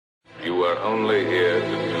You were only here to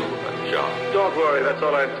do a job. Don't worry, that's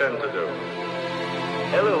all I intend to do.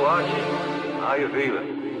 Hello, Archie. How you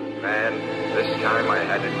feeling? Man, this time I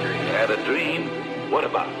had a dream. Had a dream? What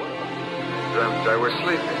about? Dreamt I was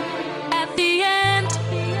sleeping. At the end,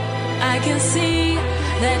 I can see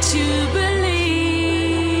that you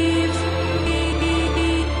believe,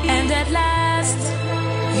 and at last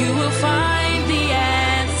you will find the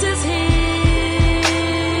answers here.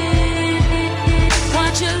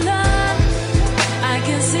 What you love, I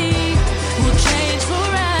can see, will change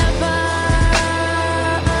forever,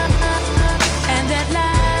 and at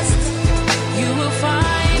last you will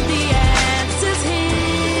find the answers here.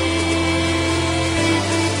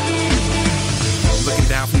 Looking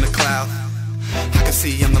down from the cloud, I can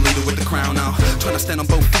see I'm the leader with the crown on. Trying to stand on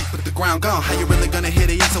both feet with the ground gone. How you really gonna hear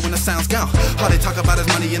the answer when the sound's gone? All they talk about is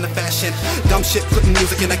money and the fashion. Dumb shit, putting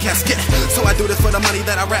music in a casket. So I do this for the money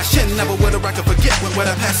that I ration. Never would I could forget where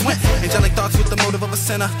the past went. Angelic thoughts with the motive of a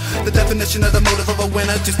sinner. The definition of the motive of a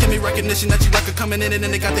winner. Just give me recognition that you record coming in, and then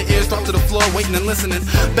they got their ears dropped to the floor waiting and listening.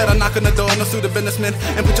 Better knock on the door, no suit of businessmen,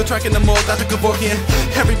 and put your track in the mold, Dr. Kevorkian.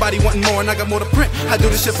 Everybody wanting more and I got more to print. I do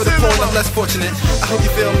this shit for the poor and I'm less fortunate. I hope you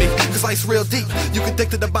feel me, cause life's real deep. You can dig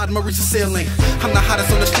to the bottom or reach the ceiling. I'm the hottest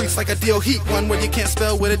on the streets like a deal heat. One word you can't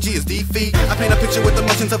spell with a G is defeat. I paint a picture with the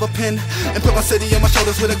motions of a pen and put my city on my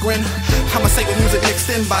shoulders with a grin. I'ma say with music mixed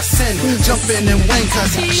in by sin. Jump in and win,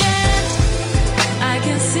 cause At the end, I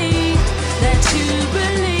can see that you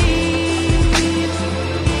believe,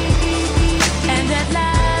 and at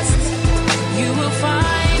last you will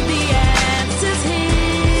find the answers here.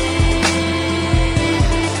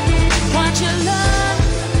 What you love,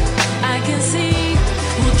 I can see,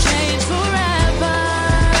 will change forever,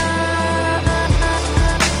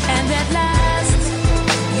 and at last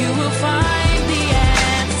you will find the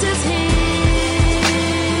answers here.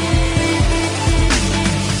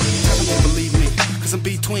 don't believe me, cause I'm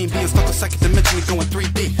between being stuck on second dimension and going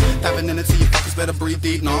 3D. Diving into you fuckers better breathe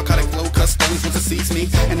deep. Narcotic flow, customs once it sees me.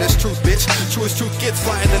 And that's truth, bitch. True as truth gets,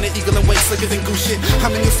 flyer than an eagle and way slicker than goose shit.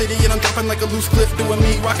 I'm in your city and I'm dropping like a loose cliff. Doing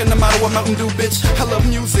me, rocking the motto of Mountain Dew, bitch. I love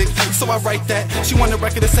music, so I write that. She want a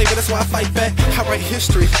record to save it, that's why I fight back. I write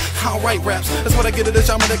history, I don't write raps. That's what I get at the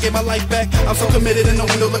genre that gave my life back. I'm so committed in the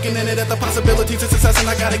window looking in it at the possibilities of success, and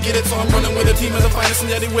I gotta get it. So I'm running with a team of the finest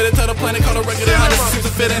and Yeti with it. Tell the planet, call the record, and honest seems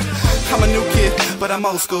to fit in. I'm a new kid, but I'm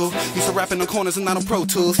old school. Used to rap in the corners and not on Pro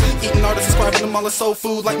Tools. Eating artists, subscribing them all as soul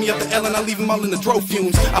food. Like me up the L and I leave them all in the dro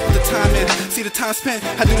fumes. I put the time in, see the time spent.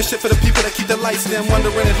 I do this shit for the people that keep the lights dim.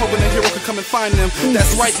 Wondering and hoping a hero could come and find them.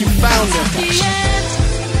 That's right, you found them. At the end,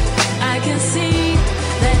 I can see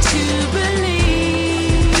that you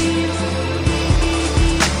believe,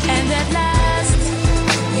 and at last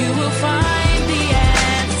you will find the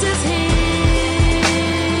answers here.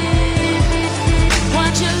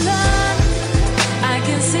 What you love, I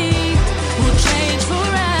can see, will change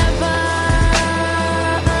forever,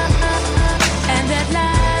 and at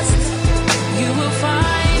last you will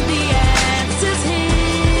find the answers here.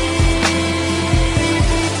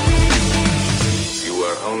 You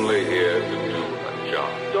were only here to do a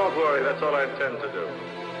job. Don't worry, that's all I intend to do.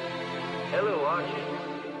 Hello, Archie.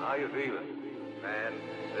 How you feeling? Man,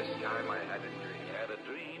 this time I had a dream. Had a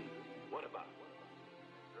dream? What about?